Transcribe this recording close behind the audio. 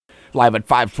Live at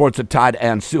 5 Sports at Todd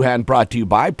and Souhan, brought to you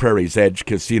by Prairie's Edge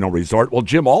Casino Resort. Well,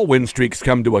 Jim, all win streaks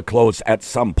come to a close at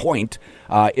some point.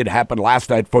 It happened last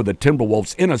night for the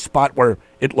Timberwolves in a spot where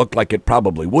it looked like it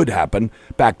probably would happen,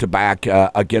 back-to-back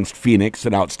against Phoenix,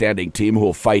 an outstanding team who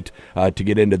will fight to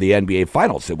get into the NBA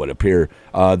Finals, it would appear,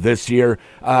 this year.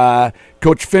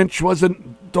 Coach Finch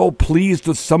wasn't, though, pleased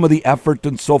with some of the effort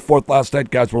and so forth last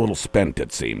night. Guys were a little spent,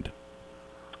 it seemed.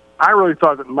 I really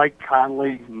thought that Mike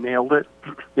Conley nailed it.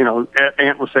 You know,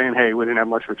 Ant was saying, hey, we didn't have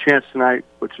much of a chance tonight,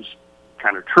 which is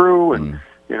kind of true. And,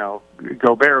 you know,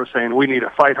 Gopher was saying we need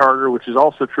to fight harder, which is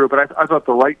also true. But I thought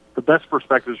the best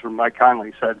perspectives from Mike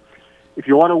Conley. He said, if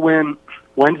you want to win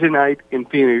Wednesday night in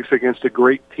Phoenix against a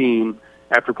great team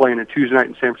after playing a Tuesday night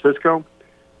in San Francisco,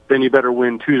 then you better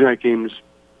win Tuesday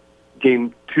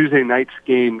night's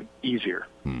game easier.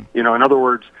 You know, in other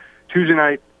words, Tuesday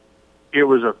night, it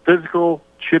was a physical,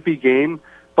 chippy game,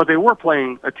 but they were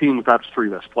playing a team without its three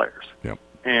best players. Yep.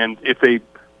 And if they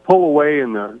pull away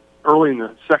early in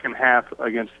the second half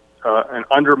against an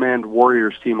undermanned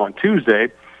Warriors team on Tuesday,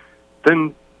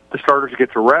 then the starters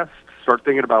get to rest, start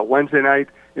thinking about Wednesday night.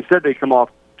 Instead, they come off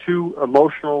two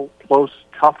emotional, close,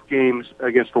 tough games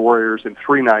against the Warriors in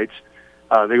 3 nights.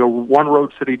 They go one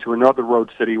road city to another road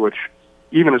city, which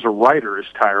even as a writer is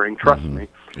tiring, trust me.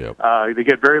 Yep. They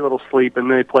get very little sleep,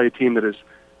 and they play a team that is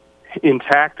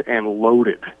intact and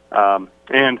loaded.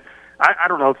 And I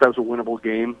don't know if that was a winnable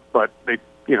game, but they,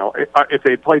 you know, if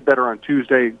they played better on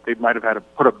Tuesday, they might have had to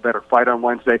put up a better fight on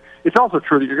Wednesday. It's also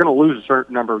true that you're going to lose a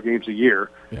certain number of games a year,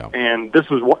 and this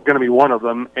was going to be one of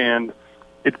them. And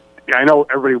I know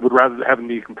everybody would rather have them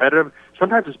be competitive.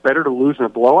 Sometimes it's better to lose in a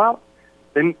blowout.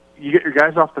 Then you get your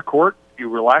guys off the court, you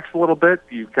relax a little bit,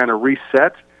 you kind of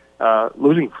reset.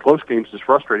 Losing close games is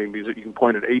frustrating because you can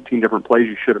point at 18 different plays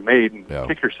you should have made and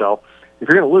kick yourself. If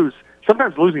you're going to lose,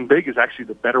 sometimes losing big is actually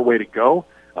the better way to go.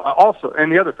 Also,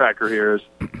 and the other factor here is,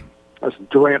 listen,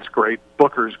 Durant's great,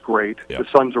 Booker's great, the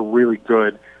Suns are really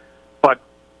good, but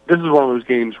this is one of those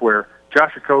games where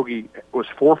Josh Okogie was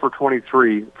 4 for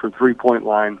 23 from three-point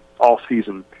line all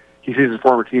season. He sees his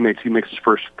former teammates, he makes his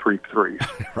first 3 threes.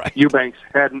 Right. Eubanks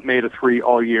hadn't made a 3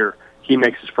 all year. He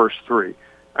makes his first 3.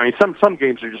 I mean, some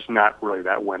games are just not really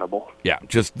that winnable. Yeah,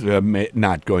 just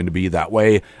not going to be that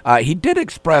way. He did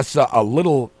express a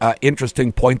little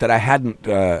interesting point that I hadn't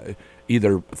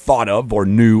either thought of or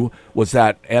knew, was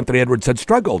that Anthony Edwards had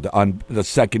struggled on the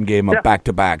second game of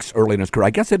back-to-backs early in his career.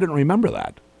 I guess I didn't remember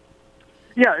that.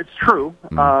 Yeah, it's true.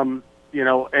 You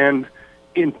know, and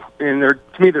to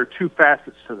me, there are two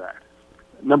facets to that.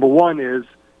 Number one is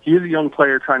he is a young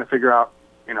player trying to figure out,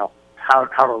 you know, how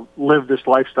to live this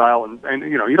lifestyle, and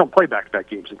you know, you don't play back-to-back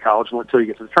games in college until you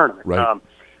get to the tournament. Right.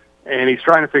 And he's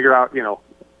trying to figure out, you know,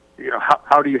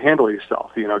 how do you handle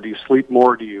yourself? You know, do you sleep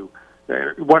more? Do you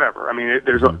whatever? I mean,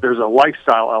 there's a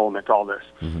lifestyle element to all this.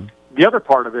 The other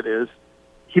part of it is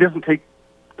he doesn't take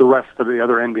the rest of the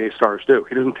other NBA stars do.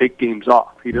 He doesn't take games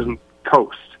off. He doesn't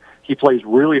coast. He plays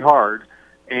really hard,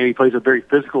 and he plays a very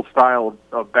physical style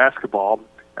of basketball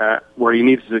where he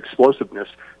needs his explosiveness.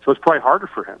 So it's probably harder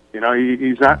for him. You know,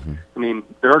 he's not. I mean,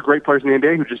 there are great players in the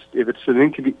NBA who just, if it's an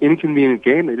inconvenient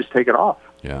game, they just take it off.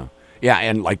 Yeah. Yeah,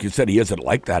 and like you said, he isn't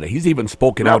like that. He's even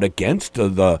spoken out against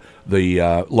the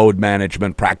load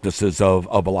management practices of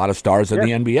a lot of stars in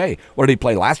the NBA. What did he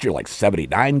play last year? Like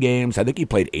 79 games? I think he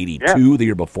played 82 the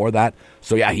year before that.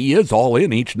 So, yeah, he is all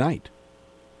in each night.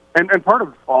 And part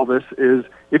of all this is,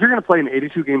 if you're going to play an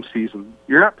 82-game season,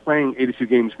 you're not playing 82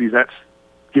 games because that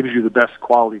gives you the best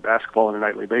quality basketball on a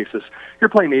nightly basis. You're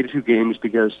playing 82 games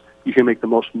because you can make the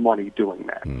most money doing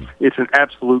that. It's an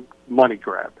absolute money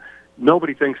grab.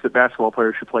 Nobody thinks that basketball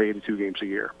players should play 82 games a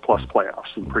year, plus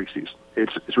playoffs in preseason.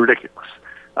 It's ridiculous.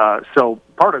 So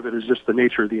part of it is just the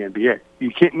nature of the NBA.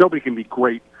 Nobody can be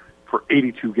great for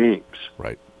 82 games.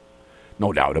 Right.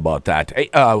 No doubt about that. Hey,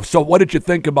 so what did you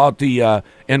think about the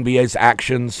NBA's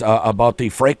actions about the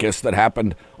fracas that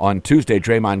happened on Tuesday,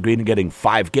 Draymond Green getting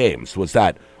 5 games? Was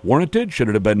that warranted? Should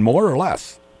it have been more or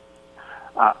less?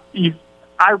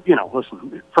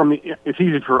 Listen, it's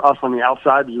easy for us on the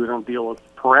outside because we don't deal with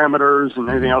parameters and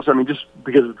anything else. I mean, just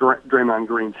because of Draymond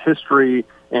Green's history,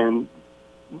 and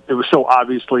it was so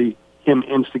obviously him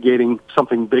instigating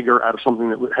something bigger out of something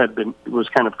that was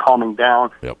kind of calming down.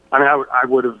 Yep. I mean, I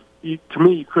would have. To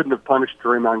me, you couldn't have punished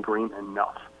Draymond Green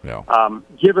enough. Yeah.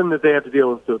 Given that they have to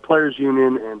deal with the players'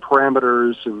 union and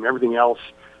parameters and everything else,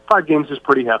 5 games is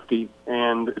pretty hefty,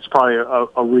 and it's probably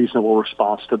a reasonable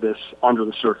response to this under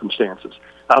the circumstances.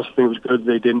 I also think it was good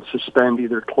they didn't suspend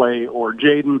either Clay or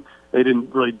Jaden. They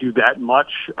didn't really do that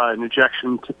much. An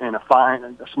ejection and a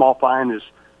small fine is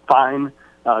fine.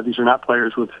 These are not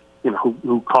players with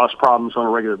who cause problems on a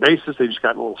regular basis. They just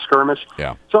got in a little skirmish.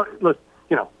 Yeah. So,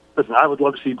 listen, I would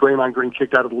love to see Draymond Green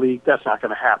kicked out of the league. That's not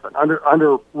going to happen.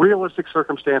 Under realistic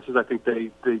circumstances, I think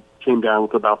they came down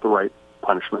with about the right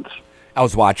punishments. I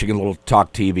was watching a little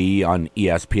talk TV on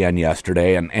ESPN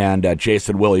yesterday, and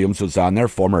Jason Williams was on there,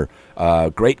 former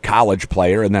great college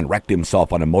player, and then wrecked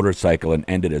himself on a motorcycle and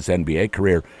ended his NBA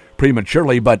career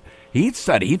prematurely. But he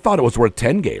said he thought it was worth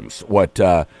 10 games what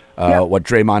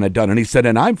Draymond had done. And he said,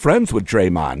 and I'm friends with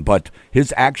Draymond, but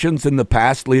his actions in the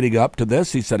past leading up to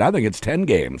this, he said, I think it's 10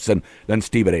 games. And then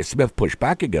Stephen A. Smith pushed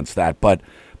back against that. But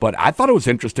I thought it was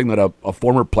interesting that a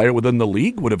former player within the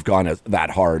league would have gone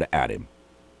that hard at him.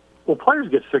 Well, players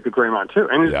get sick of Draymond, too.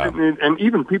 And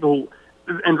even people –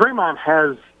 and Draymond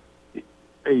has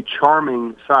a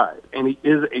charming side, and he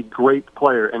is a great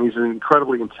player, and he's an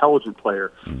incredibly intelligent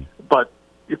player. But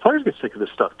your players get sick of this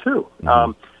stuff, too.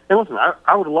 And listen,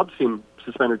 I would love to see him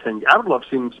suspended 10 games. I would love to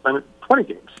see him suspended 20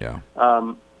 games. Yeah.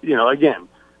 Again,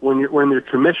 when you're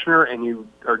commissioner and you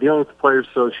are dealing with the Players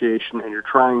Association and you're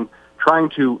trying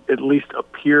to at least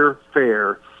appear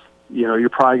fair – you're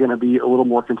probably going to be a little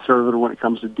more conservative when it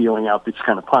comes to dealing out this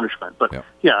kind of punishment. But,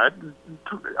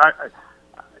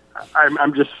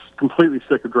 I'm just completely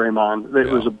sick of Draymond. It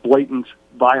was a blatant,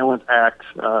 violent act.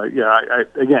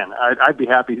 I'd be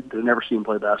happy to never see him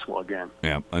play basketball again.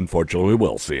 Yeah, unfortunately, we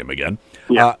will see him again.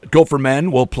 Yeah. Gopher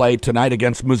men will play tonight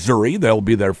against Missouri. They'll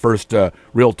be their first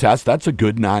real test. That's a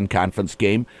good non-conference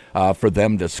game for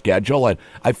them to schedule. And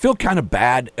I feel kind of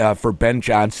bad for Ben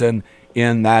Johnson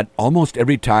in that almost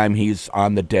every time he's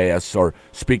on the dais or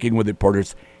speaking with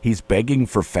reporters, he's begging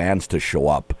for fans to show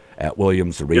up at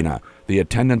Williams Arena. Yep. The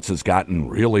attendance has gotten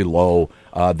really low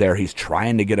there. He's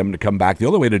trying to get them to come back. The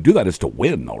only way to do that is to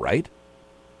win, though, right?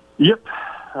 Yep.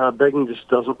 Begging just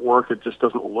doesn't work. It just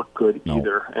doesn't look good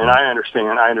either. And I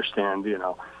understand, I understand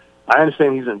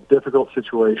he's in a difficult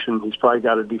situation. He's probably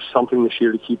got to do something this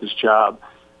year to keep his job.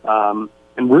 And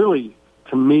really,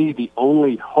 to me, the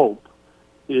only hope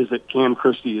is that Cam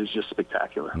Christie is just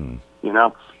spectacular.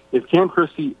 If Cam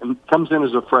Christie comes in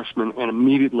as a freshman and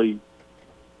immediately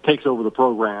takes over the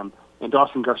program, and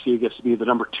Dawson Garcia gets to be the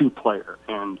number 2 player,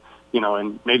 and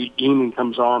maybe Eamon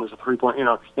comes on as a 3-point,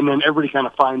 and then everybody kind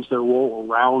of finds their role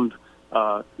around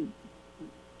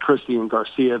Christie and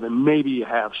Garcia, then maybe you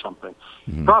have something.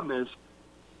 The problem is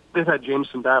they've had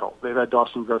Jameson Battle, they've had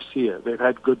Dawson Garcia, they've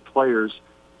had good players,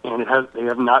 and they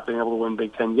have not been able to win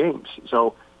Big Ten games.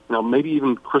 So maybe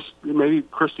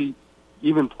Christie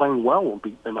even playing well won't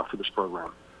be enough for this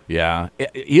program. Yeah.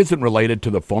 He isn't related to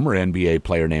the former NBA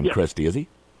player named Christie, is he?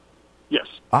 Yes.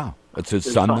 Ah, that's his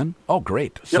son then? Oh,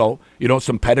 great. Yep. So,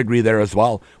 some pedigree there as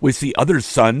well. We see other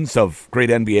sons of great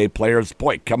NBA players,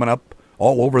 coming up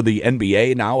all over the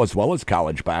NBA now as well as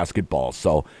college basketball.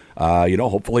 So,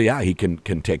 hopefully, he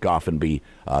can take off and be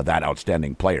that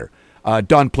outstanding player.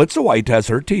 Dawn Plitzowite has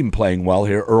her team playing well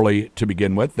here early to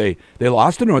begin with. They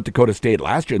lost to North Dakota State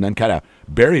last year and then kind of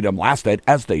buried them last night,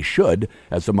 as they should,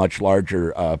 as a much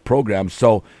larger program.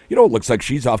 So, it looks like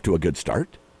she's off to a good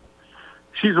start.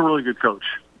 She's a really good coach.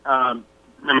 I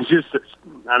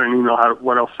don't even know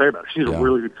what else to say about her. She's a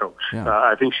really good coach. Yeah.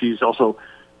 I think she's also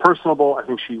personable. I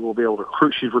think she will be able to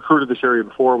recruit. She's recruited this area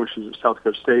before when she was at South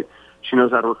Dakota State. She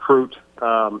knows how to recruit.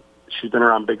 She's been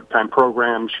around big-time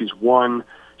programs. She's won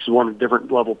at different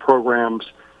level programs.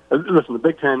 Listen, the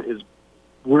Big Ten is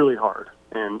really hard,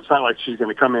 and it's not like she's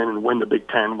going to come in and win the Big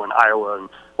Ten when Iowa and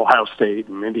Ohio State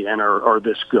and Indiana are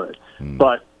this good.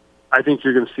 But I think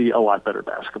you're going to see a lot better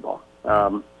basketball.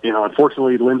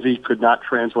 Unfortunately, Lindsay could not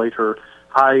translate her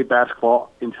high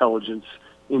basketball intelligence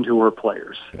into her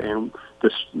players. And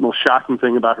the most shocking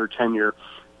thing about her tenure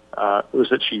was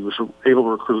that she was able to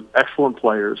recruit excellent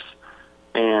players,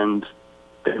 and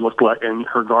and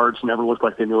her guards never looked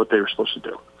like they knew what they were supposed to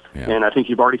do. Yeah. And I think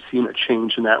you've already seen a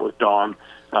change in that with Dawn.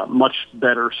 Much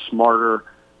better, smarter,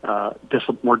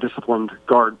 more disciplined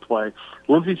guard play.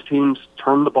 Lindsay's teams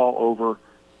turn the ball over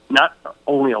not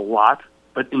only a lot,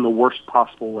 but in the worst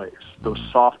possible ways. Those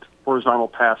soft horizontal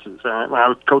passes. When I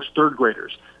would coach third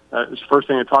graders, it's the first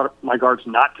thing I taught my guards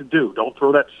not to do. Don't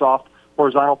throw that soft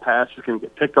horizontal pass. It's going to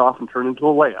get picked off and turned into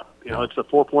a layup. It's a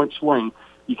 4-point swing.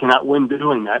 You cannot win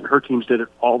doing that, and her teams did it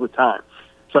all the time.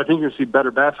 So I think you're going to see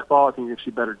better basketball. I think you're going to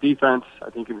see better defense. I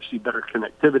think you're going to see better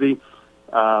connectivity.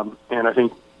 And I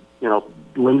think,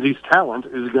 Lindsay's talent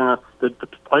is going to, the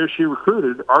players she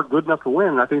recruited are good enough to win,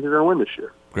 and I think they're going to win this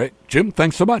year. Great. Jim,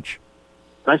 thanks so much.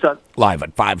 Thanks, Todd. Live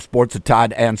at 5 Sports with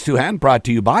Todd and Souhan, brought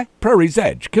to you by Prairie's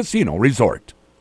Edge Casino Resort.